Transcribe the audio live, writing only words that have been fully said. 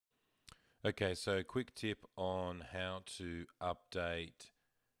Okay, so quick tip on how to update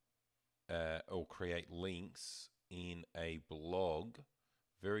or create links in a blog.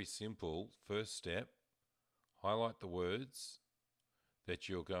 Very simple. First step, highlight the words that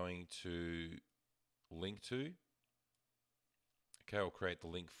you're going to link to. Okay, or create the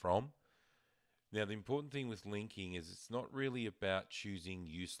link from. Now, the important thing with linking is it's not really about choosing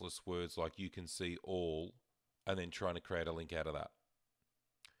useless words like you can see all and then trying to create a link out of that.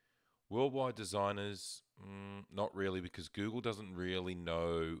 Worldwide designers, not really, because Google doesn't really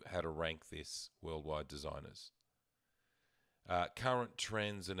know how to rank this, worldwide designers. Current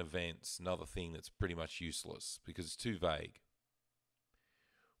trends and events, another thing that's pretty much useless because it's too vague.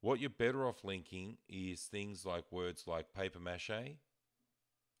 What you're better off linking is things like words like paper mache,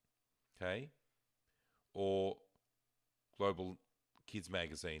 okay, or Global Kids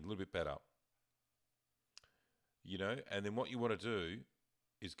Magazine, a little bit better. And then what you want to do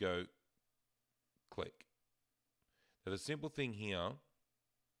is go click. Now, the simple thing here,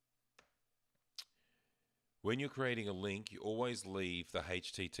 when you're creating a link, you always leave the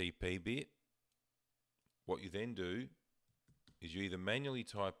HTTP bit. What you then do is you either manually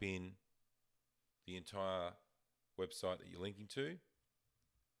type in the entire website that you're linking to.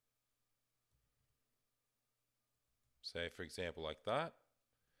 Say, for example, like that.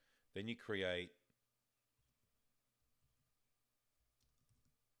 Then you create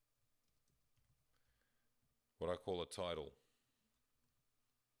what I call a title.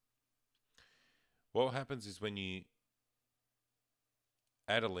 What happens is when you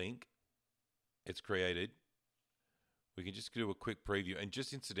add a link, it's created. We can just do a quick preview. And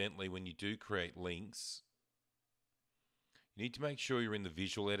just incidentally, when you do create links, you need to make sure you're in the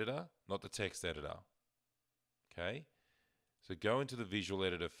visual editor, not the text editor. Okay? So go into the visual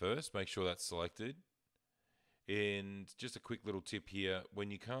editor first, make sure that's selected. And just a quick little tip here, when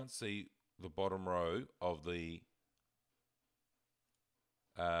you can't see the bottom row of the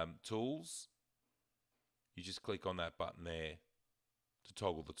tools, you just click on that button there to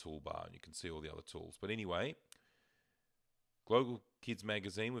toggle the toolbar and you can see all the other tools. But anyway, Global Kids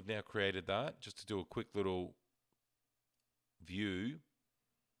Magazine, we've now created that. Just to do a quick little view,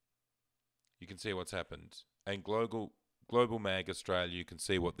 you can see what's happened. And Global Mag Australia, you can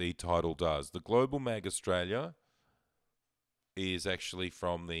see what the title does. The Global Mag Australia is actually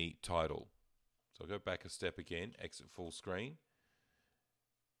from the title. So I'll go back a step again, exit full screen.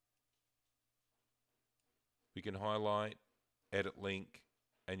 We can highlight, edit link,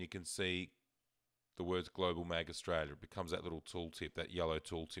 and you can see the words Global Mag Australia. It becomes that little tooltip, that yellow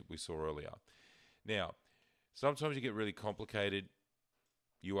tooltip we saw earlier. Now, sometimes you get really complicated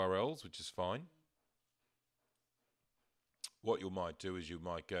URLs, which is fine. What you might do is you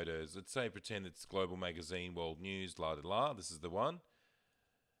might go to, let's say, pretend it's Global Magazine, World News, la da la. This is the one.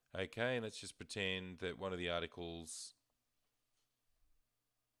 Okay, and let's just pretend that one of the articles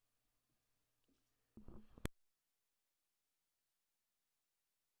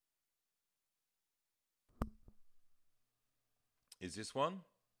is this one.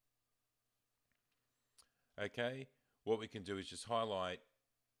 Okay, what we can do is just highlight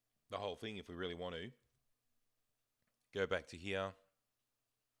the whole thing if we really want to. Go back to here,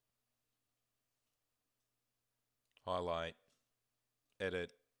 highlight,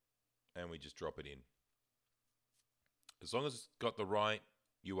 edit, and we just drop it in. As long as it's got the right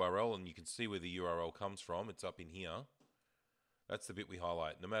URL and you can see where the URL comes from, it's up in here. That's the bit we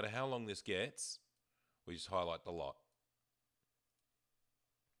highlight. No matter how long this gets, we just highlight the lot.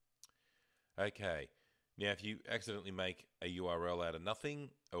 Okay, now if you accidentally make a URL out of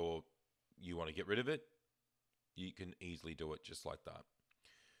nothing or you want to get rid of it, you can easily do it just like that.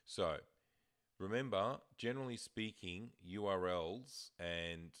 So remember, generally speaking, URLs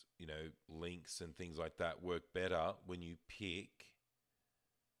and links and things like that work better when you pick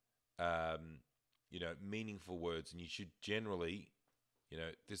meaningful words, and you should generally,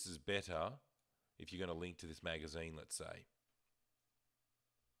 this is better if you're going to link to this magazine, let's say.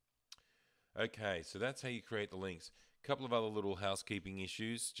 Okay, so that's how you create the links. A couple of other little housekeeping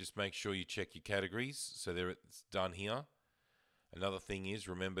issues. Just make sure you check your categories. So there, it's done here. Another thing is,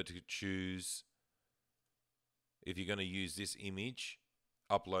 remember to choose, if you're going to use this image,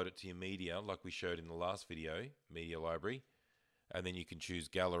 upload it to your media like we showed in the last video, media library. And then you can choose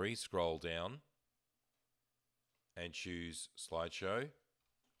gallery, scroll down, and choose slideshow.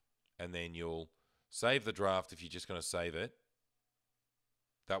 And then you'll save the draft if you're just going to save it.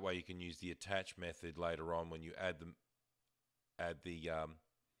 That way you can use the attach method later on when you add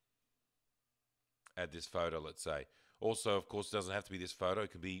this photo, let's say. Also, of course, it doesn't have to be this photo.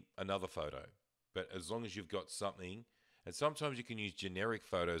 It could be another photo. But as long as you've got something, And sometimes you can use generic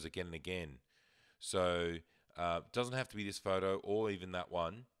photos again and again. So it doesn't have to be this photo or even that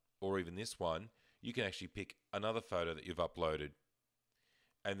one or even this one. You can actually pick another photo that you've uploaded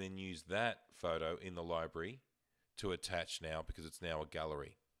and then use that photo in the library to attach now, because it's now a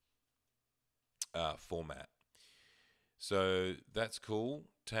gallery format. So that's cool.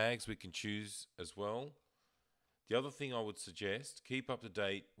 Tags we can choose as well. The other thing I would suggest, keep up to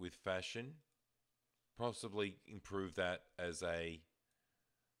date with fashion. Possibly improve that as a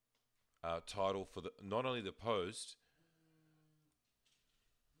title for not only the post,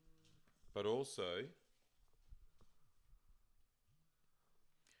 but also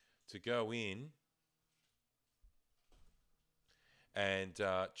to go in and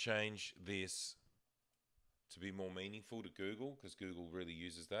change this to be more meaningful to Google, because Google really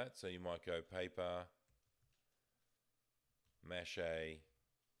uses that. So you might go paper, mache,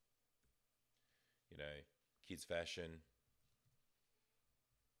 kids fashion,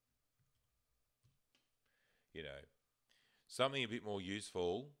 something a bit more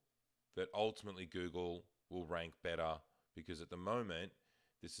useful that ultimately Google will rank better, because at the moment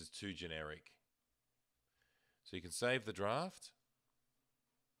this is too generic. So you can save the draft.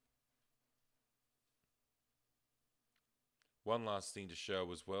 One last thing to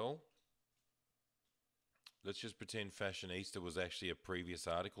show as well. Let's just pretend Fashionista was actually a previous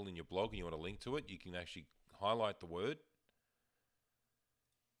article in your blog and you want to link to it. You can actually highlight the word,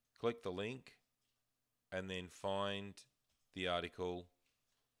 click the link, and then find the article.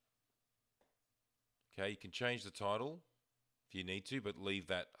 Okay, you can change the title if you need to, but leave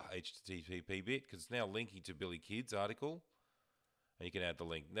that HTTP bit, because it's now linking to Billy Kidd's article, and you can add the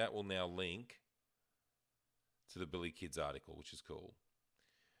link. That will now link to the Billy Kidd's article, which is cool.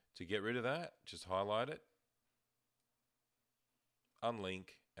 To get rid of that, just highlight it,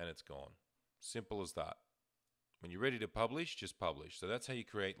 unlink, and it's gone. Simple as that. When you're ready to publish, just publish. So that's how you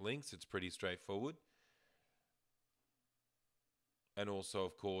create links. It's pretty straightforward. And also,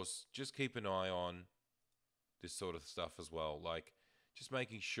 of course, just keep an eye on this sort of stuff as well. Like just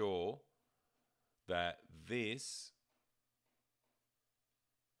making sure that this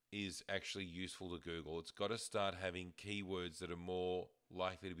is actually useful to Google. It's got to start having keywords that are more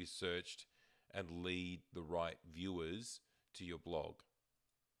likely to be searched and lead the right viewers to your blog.